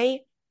my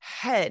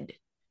head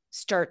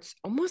starts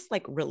almost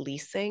like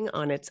releasing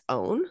on its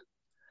own.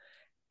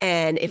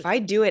 And if I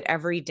do it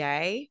every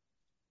day,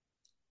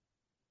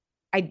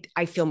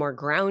 I feel more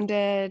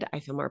grounded. I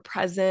feel more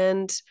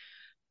present.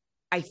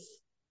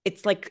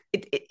 It's like,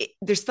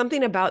 there's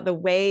something about the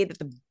way that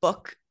the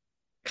book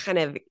kind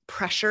of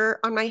pressure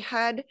on my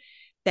head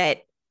that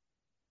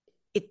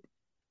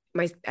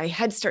my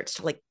head starts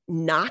to like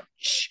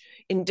notch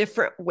in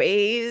different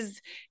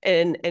ways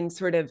and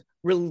sort of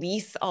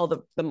release all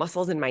the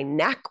muscles in my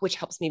neck, which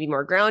helps me be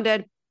more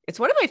grounded. It's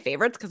one of my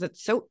favorites because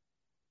it's so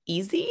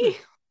easy.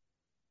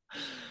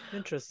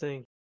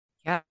 Interesting.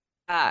 Yeah,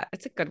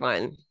 it's a good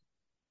one.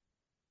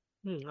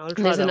 I'll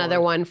try. There's another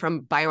one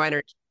from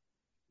bioenergy.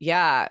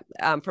 Yeah,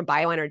 from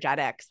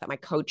bioenergetics that my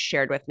coach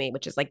shared with me,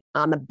 which is like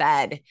on the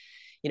bed,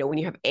 when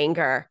you have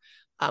anger,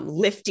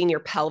 lifting your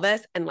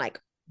pelvis and like,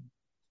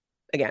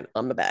 again,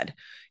 on the bed,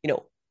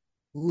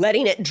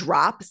 letting it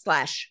drop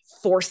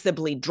 /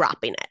 forcibly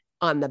dropping it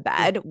on the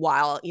bed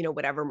while,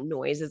 whatever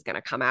noise is going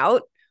to come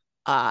out.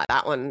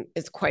 That one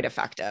is quite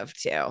effective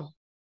too.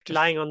 Just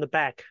lying on the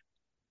back.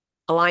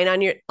 Lying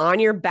on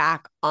your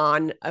back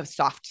on a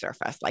soft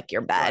surface like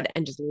your bed,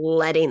 and just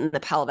letting the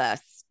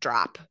pelvis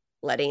drop,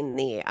 letting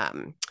the,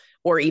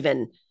 or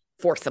even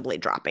forcibly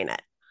dropping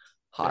it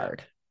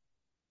hard.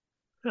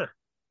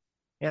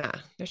 Yeah,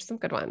 there's some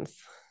good ones.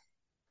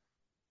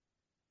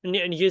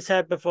 And you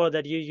said before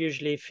that you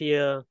usually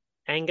feel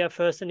anger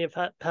first in your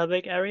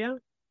pelvic area.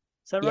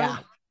 Is that right?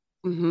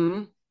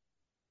 Yeah.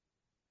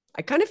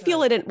 I kind of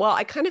feel it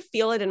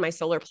in my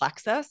solar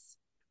plexus,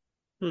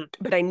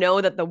 but I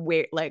know that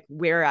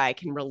where I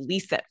can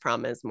release it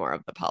from is more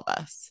of the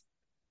pelvis.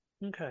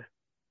 Okay.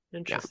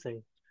 Interesting.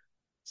 Yeah.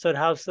 So it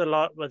helps a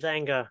lot with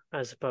anger,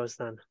 I suppose,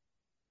 then.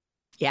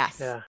 Yes.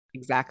 Yeah.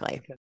 Exactly.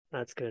 Okay.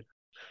 That's good.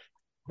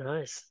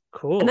 Nice.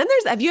 Cool. And then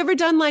have you ever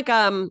done like,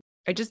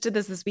 I just did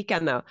this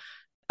weekend though,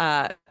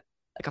 like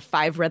a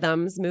 5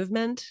 rhythms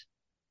movement?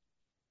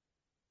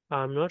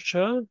 I'm not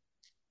sure.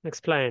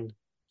 Explain.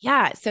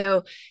 Yeah.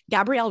 So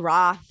Gabrielle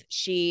Roth,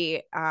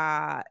 she,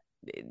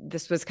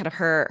 this was kind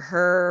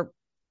of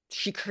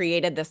she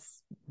created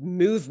this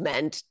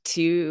movement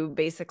to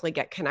basically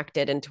get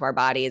connected into our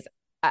bodies.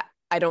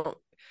 I don't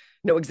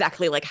know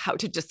exactly like how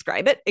to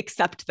describe it,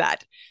 except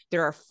that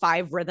there are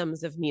 5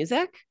 rhythms of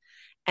music,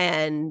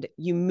 and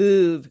you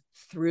move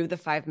through the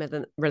 5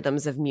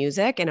 rhythms of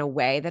music in a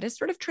way that is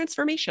sort of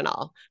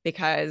transformational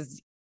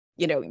because,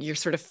 you're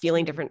sort of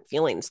feeling different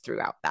feelings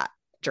throughout that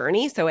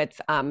journey. So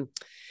it's,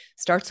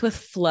 starts with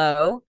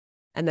flow,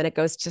 and then it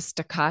goes to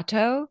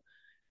staccato,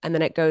 and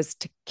then it goes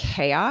to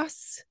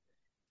chaos,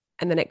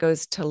 and then it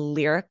goes to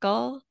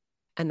lyrical,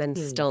 and then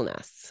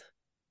stillness.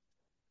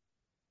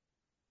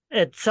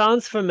 It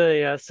sounds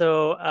familiar.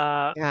 So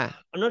I'm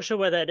not sure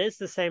whether it is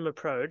the same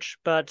approach,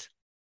 but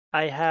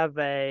I have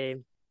a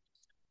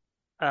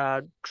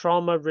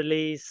trauma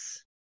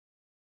release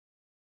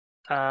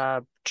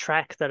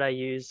track that I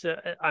use.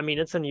 I mean,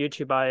 it's on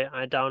YouTube.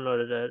 I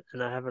downloaded it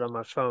and I have it on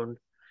my phone.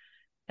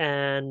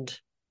 And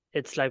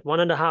it's like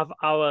 1.5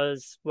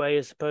 hours where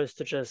you're supposed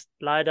to just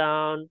lie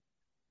down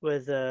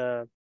with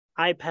a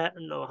iPad.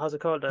 No, how's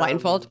it called?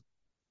 Blindfold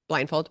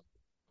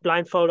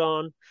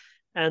on,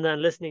 and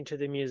then listening to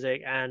the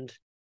music and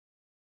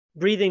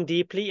breathing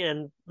deeply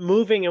and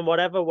moving in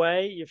whatever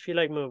way you feel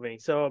like moving.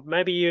 So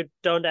maybe you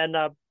don't end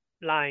up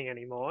lying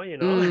anymore,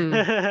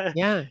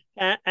 Yeah.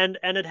 and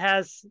it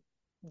has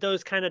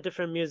those kind of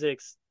different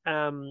musics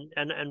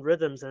and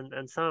rhythms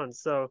and sounds.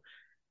 So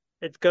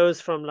it goes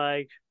from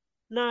like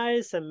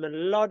nice and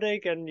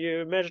melodic, and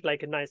you imagine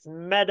like a nice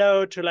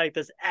meadow to like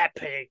this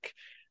epic,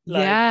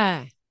 like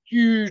Yeah.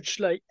 huge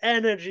like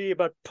energy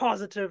but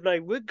positive,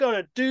 like we're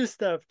gonna do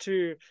stuff,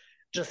 to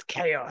just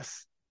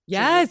chaos, to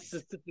Yes.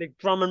 just like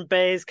drum and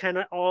bass kind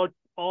of all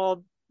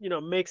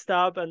mixed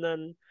up, and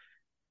then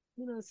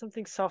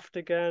something soft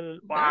again.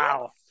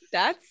 Wow.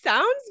 That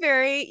sounds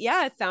very,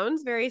 yeah, it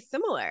sounds very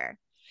similar.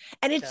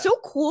 And it's Yeah. so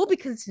cool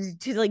because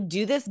to like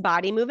do this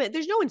body movement,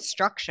 there's no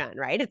instruction,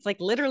 right? It's like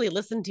literally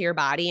listen to your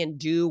body and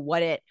do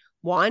what it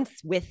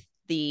wants with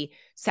the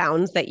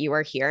sounds that you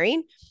are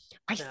hearing.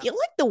 I Yeah. feel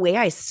like the way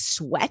I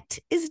sweat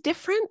is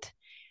different.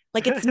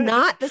 Like it's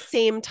not the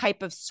same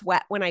type of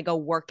sweat when I go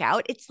work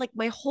out. It's like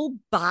my whole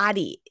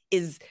body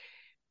is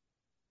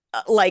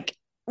like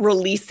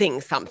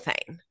releasing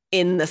something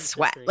in the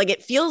sweat. Interesting. Like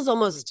it feels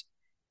almost,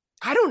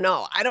 I don't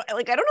know. I don't know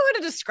how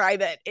to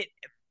describe it.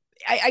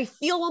 I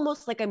feel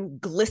almost like I'm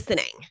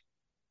glistening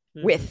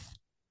with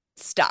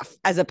stuff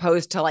as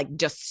opposed to like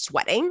just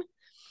sweating.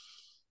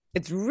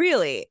 It's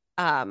really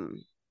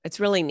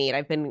neat.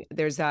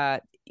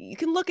 You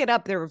can look it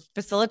up. There are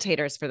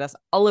facilitators for this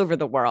all over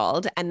the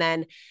world. And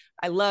then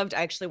I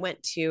actually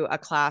went to a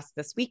class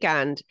this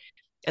weekend,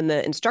 and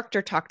the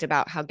instructor talked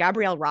about how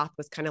Gabrielle Roth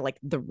was kind of like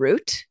the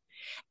root.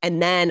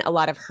 And then a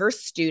lot of her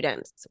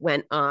students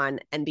went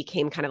on and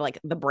became kind of like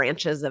the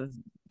branches of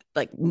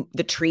like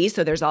the tree.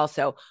 So there's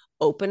also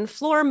open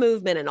floor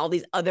movement and all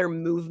these other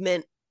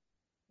movement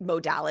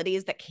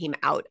modalities that came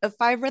out of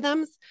Five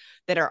Rhythms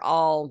that are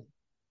all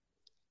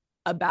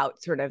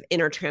about sort of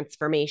inner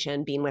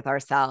transformation, being with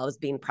ourselves,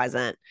 being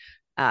present,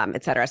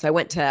 et cetera. So I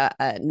went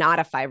to not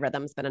a Five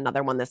Rhythms, but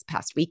another one this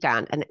past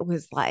weekend. And it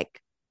was like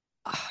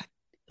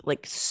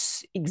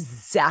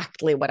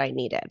exactly what I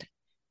needed.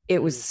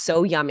 It was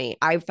so yummy.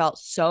 I felt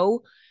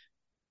so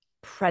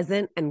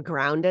present and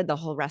grounded the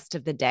whole rest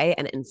of the day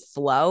and in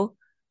flow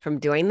from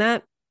doing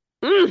that.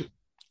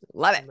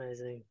 Love it.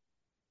 Amazing.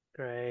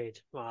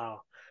 Great.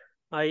 Wow.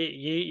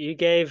 You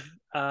gave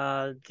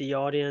the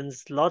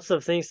audience lots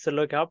of things to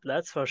look up,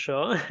 that's for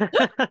sure. I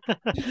know,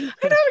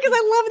 because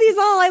I love these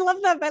all. I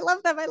love them. I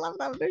love them. I love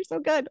them. They're so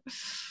good.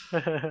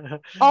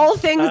 All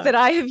things that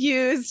I have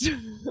used.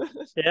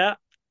 Yeah,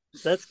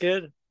 that's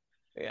good.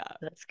 Yeah.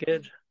 That's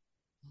good.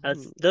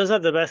 Those are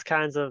the best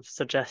kinds of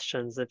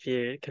suggestions, if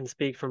you can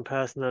speak from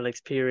personal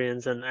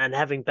experience and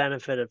having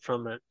benefited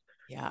from it.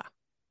 Yeah.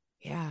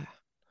 Yeah.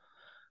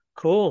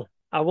 Cool.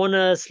 I want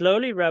to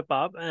slowly wrap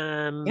up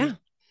Yeah.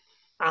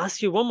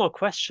 ask you one more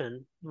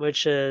question,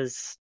 which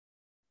is,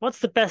 what's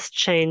the best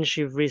change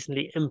you've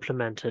recently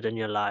implemented in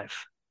your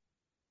life?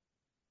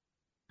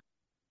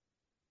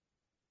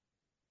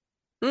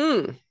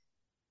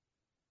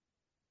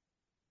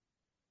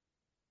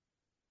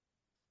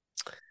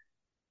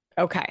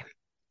 Okay.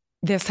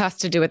 This has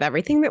to do with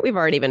everything that we've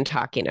already been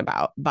talking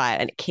about,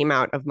 and it came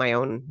out of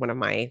one of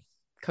my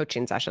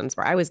coaching sessions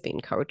where I was being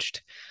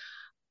coached.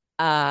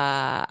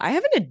 I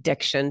have an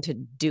addiction to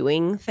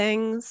doing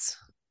things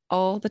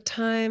all the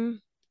time.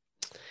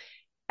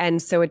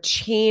 And so a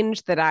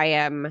change that I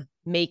am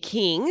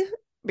making,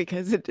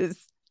 because it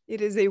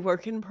is a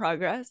work in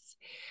progress,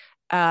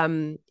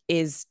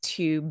 is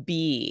to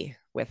be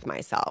with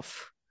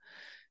myself.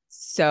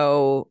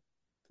 So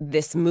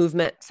this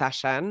movement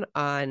session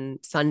on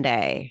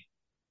Sunday,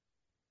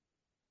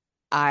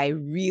 I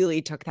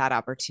really took that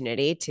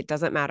opportunity to, it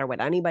doesn't matter what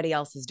anybody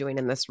else is doing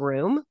in this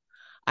room.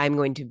 I'm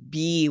going to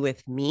be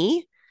with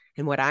me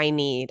and what I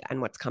need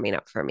and what's coming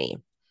up for me.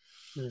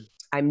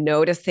 I'm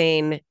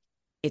noticing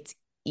it's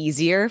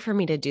easier for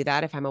me to do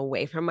that if I'm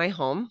away from my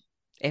home,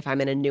 if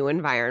I'm in a new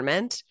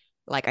environment,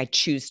 like I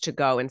choose to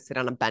go and sit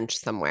on a bench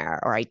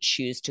somewhere, or I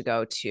choose to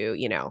go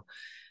to,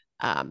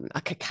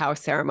 a cacao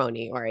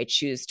ceremony, or I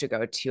choose to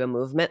go to a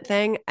movement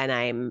thing. And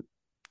I'm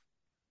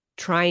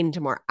trying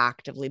to more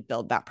actively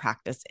build that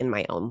practice in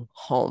my own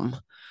home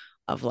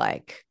of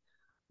like,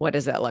 what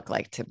does it look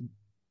like to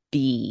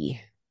be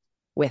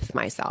with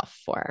myself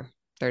for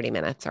 30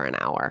 minutes or an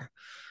hour?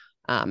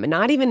 And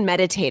not even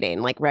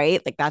meditating, like,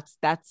 right? Like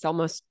that's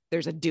almost,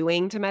 there's a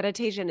doing to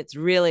meditation. It's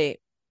really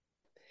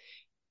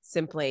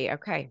simply,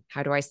 okay,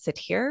 how do I sit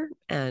here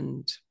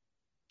and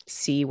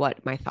see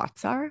what my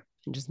thoughts are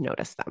and just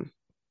notice them?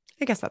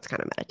 I guess that's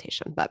kind of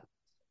meditation, but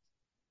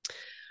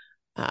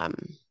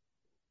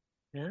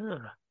yeah.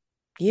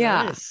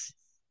 Nice.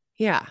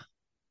 Yeah.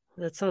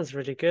 That sounds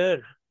really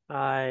good.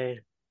 I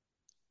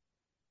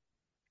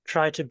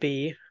try to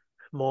be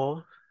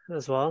more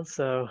as well,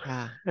 so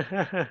Yeah.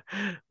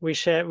 we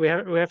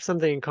have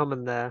something in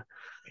common there.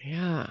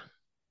 Yeah.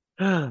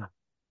 And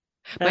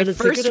My it's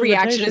a good first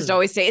reaction is to invitation.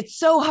 always say it's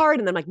so hard.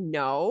 And I'm like,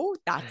 no,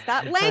 that's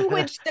that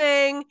language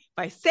thing. If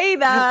I say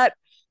that.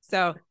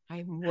 So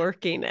I'm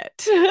working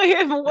it. I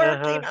am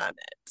working on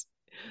it.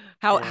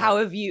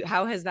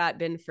 How has that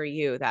been for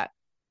you, that,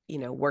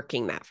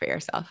 working that for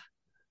yourself?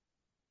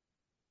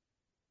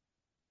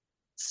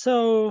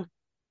 So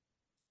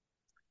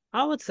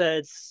I would say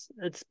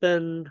it's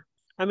been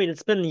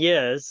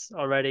years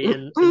already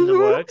in the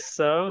works,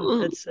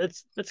 so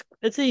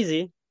it's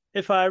easy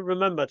if I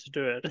remember to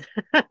do it.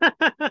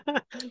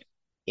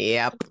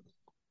 Yep.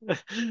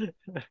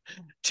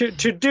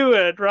 to do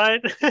it,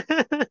 right?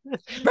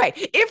 Right.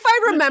 If I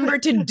remember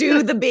to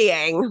do the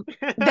being,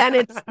 then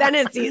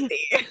it's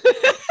easy.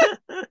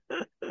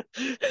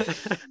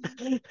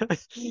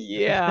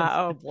 Yeah.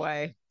 Oh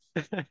boy.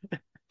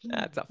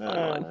 That's a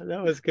fun one.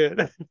 That was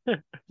good.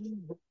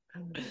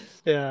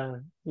 Yeah,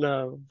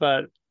 no,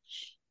 but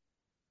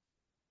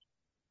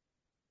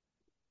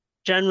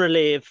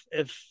generally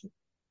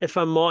if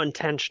I'm more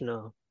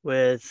intentional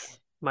with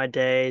my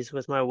days,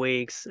 with my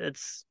weeks,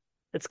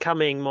 it's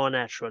coming more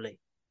naturally,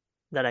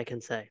 that I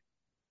can say.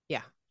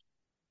 Yeah.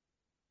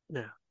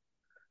 Yeah.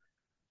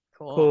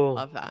 Cool. Cool.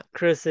 Love that.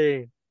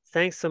 Krissie,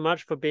 thanks so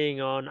much for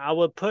being on. I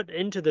will put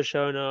into the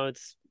show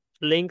notes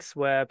links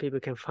where people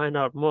can find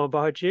out more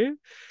about you.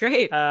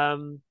 Great.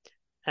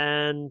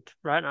 And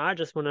right now, I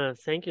just want to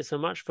thank you so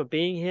much for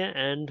being here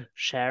and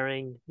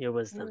sharing your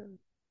wisdom.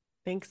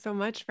 Thanks so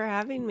much for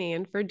having me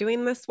and for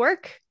doing this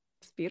work.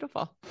 It's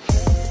beautiful.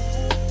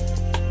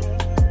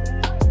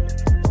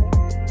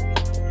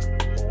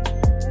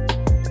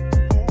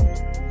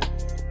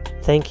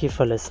 Thank you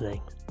for listening.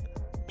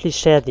 Please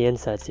share the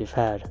insights you've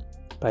had.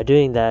 By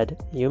doing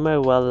that, you may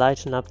well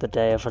lighten up the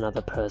day of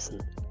another person.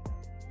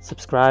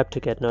 Subscribe to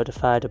get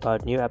notified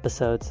about new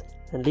episodes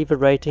and leave a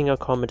rating or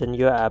comment in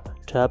your app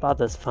to help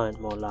others find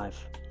more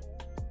life.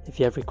 If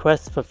you have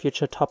requests for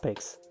future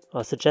topics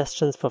or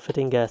suggestions for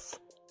fitting guests,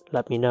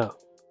 let me know.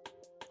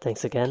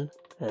 Thanks again,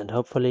 and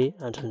hopefully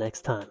until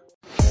next time.